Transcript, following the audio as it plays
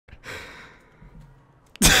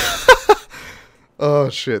Oh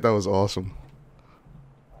shit, that was awesome.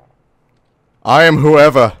 I am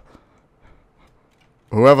whoever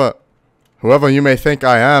you may think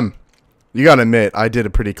I am. You gotta admit, I did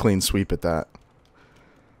a pretty clean sweep at that.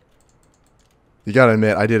 You gotta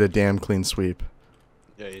admit, I did a damn clean sweep.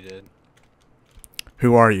 Yeah, you did.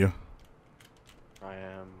 Who are you? I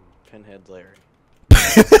am Pinhead Larry.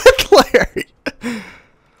 Larry.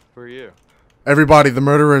 Who are you? Everybody, the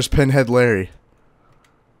murderer is Pinhead Larry.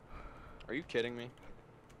 Are you kidding me?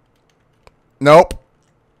 Nope.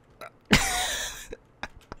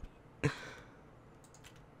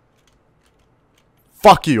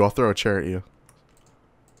 Fuck you, I'll throw a chair at you.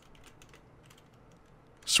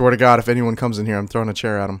 Swear to God, if anyone comes in here, I'm throwing a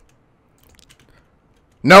chair at him.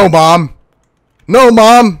 No, Mom! No,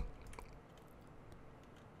 Mom!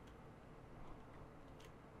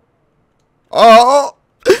 Oh!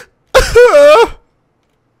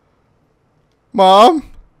 Mom?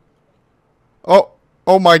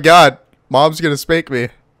 Oh my God. Mom's gonna spank me.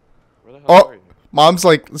 Where the hell are you? Mom's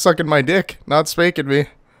like sucking my dick, not spanking me.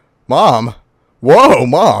 Mom. Whoa,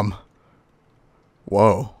 Mom.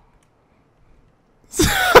 Whoa.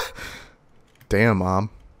 Damn, Mom.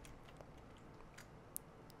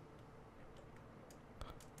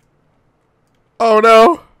 Oh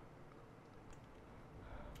no.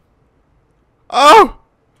 Oh!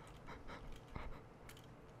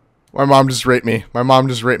 My mom just raped me. My mom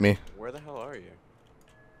just raped me. Where the hell are you?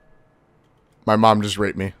 My mom just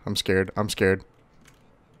raped me. I'm scared. I'm scared.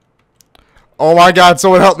 Oh my God,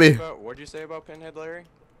 someone help me. What'd you say about Pinhead Larry?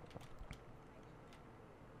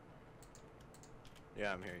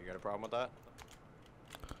 Yeah, I'm here. You got a problem with that?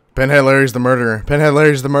 Pinhead Larry's the murderer. Pinhead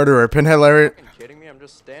Larry's the murderer. Pinhead Larry. Are you fucking kidding me? I'm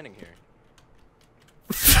just standing here.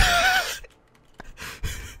 Is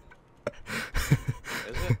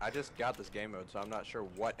it? I just got this game mode, so I'm not sure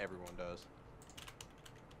what everyone does.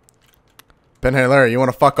 Pinhead Larry, you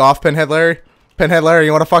want to fuck off, Pinhead Larry? Pinhead Larry,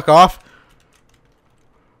 you want to fuck off?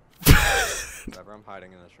 Whatever, I'm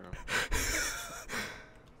hiding in this room.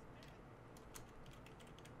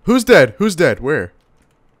 Who's dead? Who's dead? Where?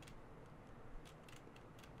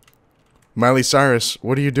 Miley Cyrus,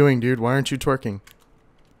 what are you doing, dude? Why aren't you twerking?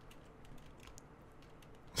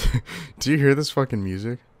 Do you hear this fucking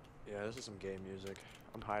music? Yeah, this is some gay music.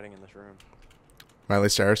 I'm hiding in this room. Miley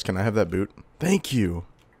Cyrus, can I have that boot? Thank you.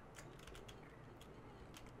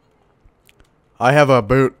 I have a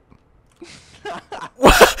boot.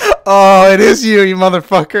 Oh, it is you, you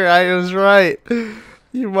motherfucker. I was right.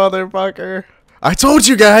 You motherfucker. I told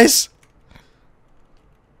you guys.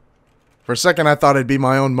 For a second, I thought it'd be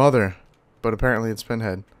my own mother. But apparently it's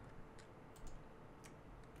Pinhead.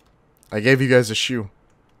 I gave you guys a shoe.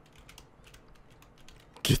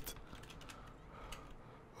 Get.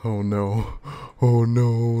 Oh no. Oh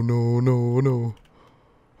no, no, no, no.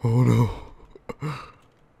 Oh no.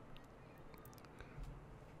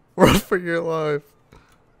 Run for your life.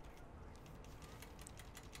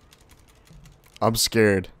 I'm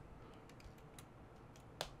scared.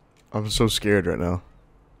 I'm so scared right now.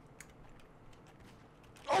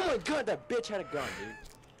 Oh my God, that bitch had a gun, dude.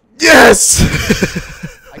 Yes!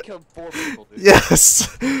 I killed 4 people, dude.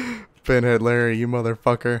 Yes! Pinhead Larry, you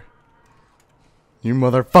motherfucker. You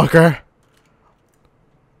motherfucker!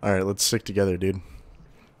 Alright, let's stick together, dude.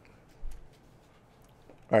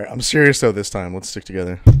 Alright, I'm serious though this time. Let's stick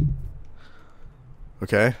together.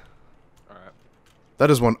 Okay? Alright. That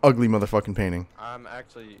is one ugly motherfucking painting. I'm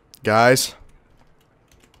actually... Guys?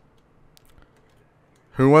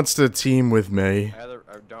 Who wants to team with me?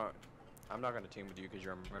 I'm not gonna team with you because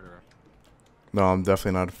you're a murderer. No, I'm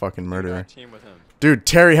definitely not a fucking murderer. You team with him. Dude,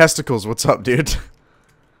 Terry Hesticles, what's up, dude?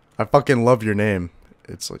 I fucking love your name.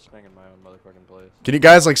 It's like... Staying in my own motherfucking place. Can you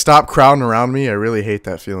guys, like, stop crowding around me? I really hate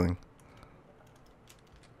that feeling.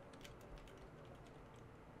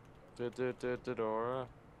 Dora.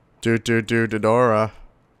 Dora. Dora.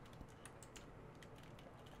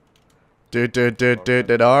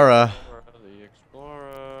 The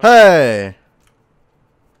Explorer. Hey!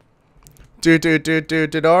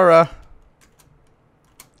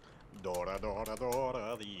 Dora.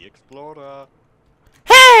 Dora, the Explorer.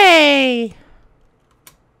 Hey!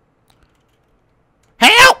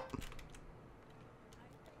 Help!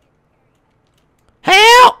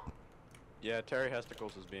 Help! Yeah, Terry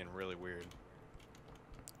Hesticles is being really weird.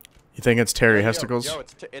 You think it's Terry Yo, Hesticles? Yo,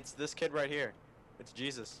 it's this kid right here. It's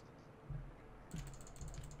Jesus.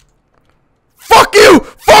 Fuck you!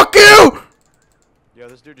 Fuck you! Yo,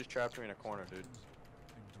 this dude just trapped me in a corner, dude.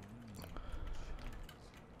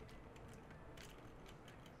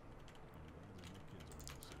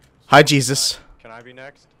 Hi, Jesus. Can I be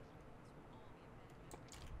next?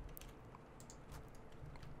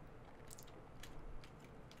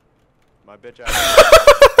 my bitch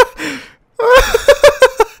ass.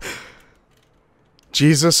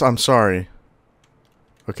 Jesus, I'm sorry.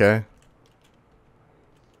 Okay?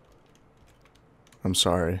 I'm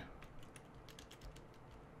sorry.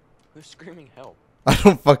 Who's screaming help? I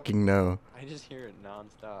don't fucking know. I just hear it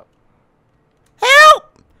non-stop.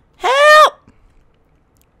 Help! Help!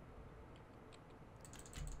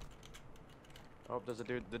 Oh, there's a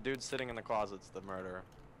dude. The dude sitting in the closet's the murderer.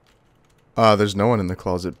 There's no one in the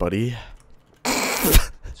closet, buddy.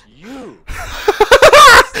 It's you!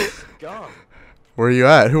 Scum! Where are you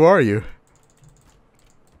at? Who are you?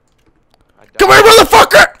 Come here,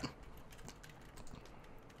 motherfucker!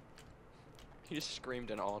 He just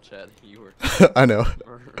screamed in all chat. You were. I know.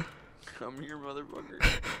 Come here, motherfucker.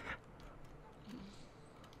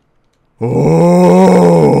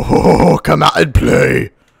 Oh, come out and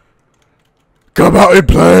play. Come out and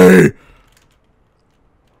play.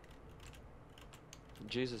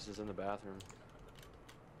 Jesus is in the bathroom.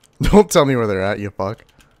 Don't tell me where they're at, you fuck.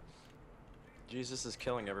 Jesus is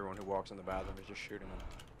killing everyone who walks in the bathroom. He's just shooting them.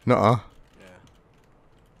 Nuh-uh. Yeah.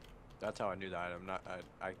 That's how I knew that.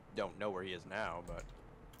 I don't know where he is now, but.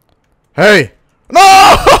 Hey! No!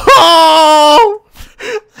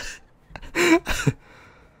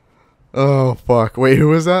 Oh, fuck. Wait, who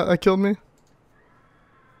was that killed me?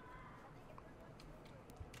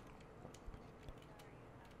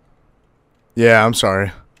 Yeah, I'm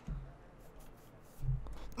sorry.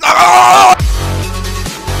 No!